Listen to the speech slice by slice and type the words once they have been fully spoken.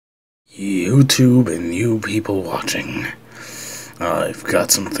YouTube and you people watching, I've got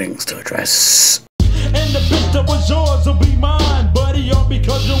some things to address. And the bitch that was yours will be mine, buddy, all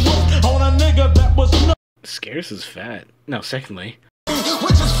because you was on a nigga that was no. Scarce is fat. No, secondly. Which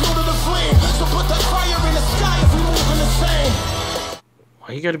is fuel to the flame, so put that fire in the sky if we move in the same.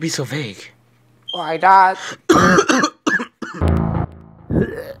 Why you gotta be so vague? Why not?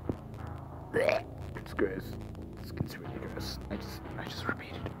 It's gross. It's really gross. I just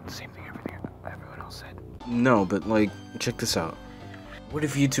repeated the same thing everyone else said. No, but like, check this out. What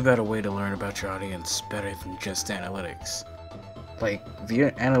if YouTube had a way to learn about your audience better than just analytics? Like,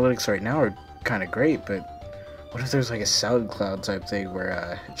 the analytics right now are kind of great, but what if there's like a SoundCloud type thing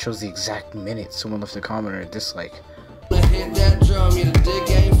where it shows the exact minute someone left a comment or a dislike? Hit that drum, yeah, the dick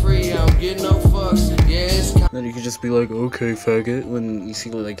ain't free, I don't get no fucks, yeah, it's Then you could just be like, okay, faggot, when you see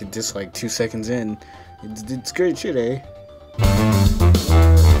like a dislike 2 seconds in. It's great shit, eh?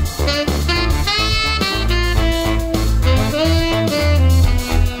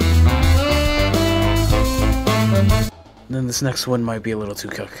 Then this next one might be a little too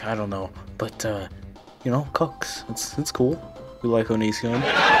cook, I don't know, but you know, cooks. It's cool. We like Onision.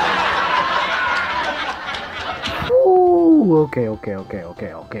 Ooh, okay.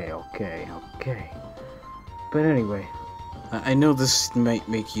 But anyway, I know this might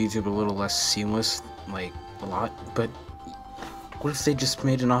make YouTube a little less seamless, like a lot, but what if they just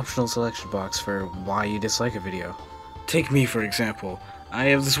made an optional selection box for why you dislike a video? Take me for example. I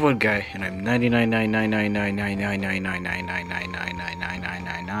have this one guy, and I'm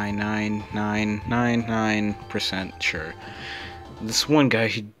 99.999999999999999% sure. This one guy,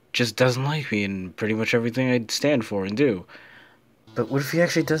 he just doesn't like me and pretty much everything I stand for and do. But what if he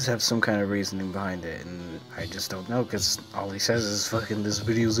actually does have some kind of reasoning behind it, and I just don't know, because all he says is fucking this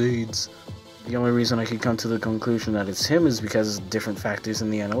video's AIDS. The only reason I could come to the conclusion that it's him is because of different factors in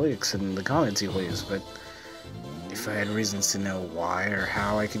the analytics and the comments he leaves, but if I had reasons to know why or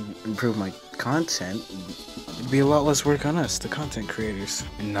how I could improve my content, it'd be a lot less work on us, the content creators.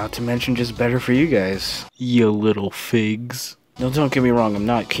 And not to mention just better for you guys, you little figs. No, don't get me wrong, I'm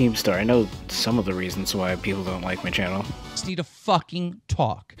not Keemstar. I know some of the reasons why people don't like my channel. Need to fucking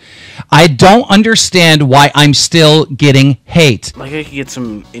talk. I don't understand why I'm still getting hate. Like, I could get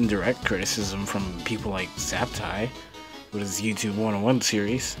some indirect criticism from people like Zaptai with his YouTube 101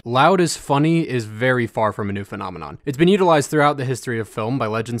 series. Loud is funny is very far from a new phenomenon. It's been utilized throughout the history of film by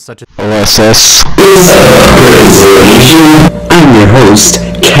legends such as OSS. I'm your host,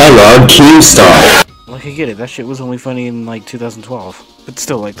 Kellogg Keemstar. Like, I get it, that shit was only funny in like 2012. But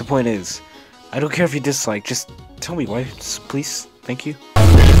still, like, the point is, I don't care if you dislike, just tell me why, please. Thank you.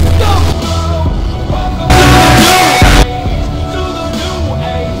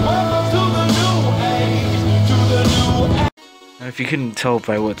 And if you couldn't tell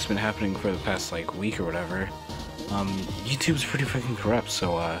by what's been happening for the past, like, week or whatever, YouTube's pretty fucking corrupt,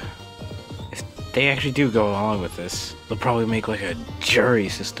 so, if they actually do go along with this, they'll probably make, like, a jury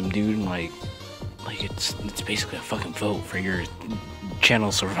system, dude, like it's basically a fucking vote for your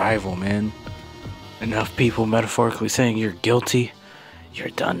channel survival, man. Enough people metaphorically saying you're guilty, you're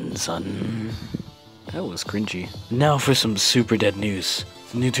done, son. That was cringy. Now for some super dead news.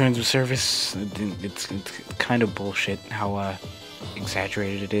 The new terms of service, it's kind of bullshit how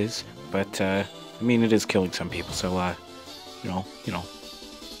exaggerated it is, but I mean, it is killing some people, so you know,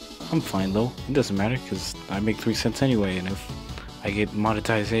 I'm fine though. It doesn't matter because I make 3 cents anyway, and if I get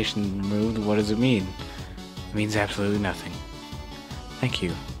monetization removed, what does it mean? It means absolutely nothing. Thank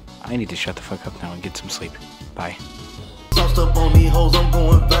you. I need to shut the fuck up now and get some sleep. Bye. Sauced up on these hoes, I'm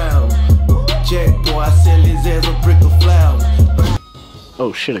going foul. Jack boy, I sell his ass a brick of flour.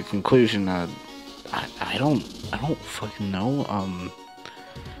 Oh shit, a conclusion, I don't fucking know,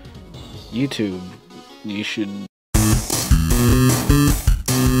 YouTube, you should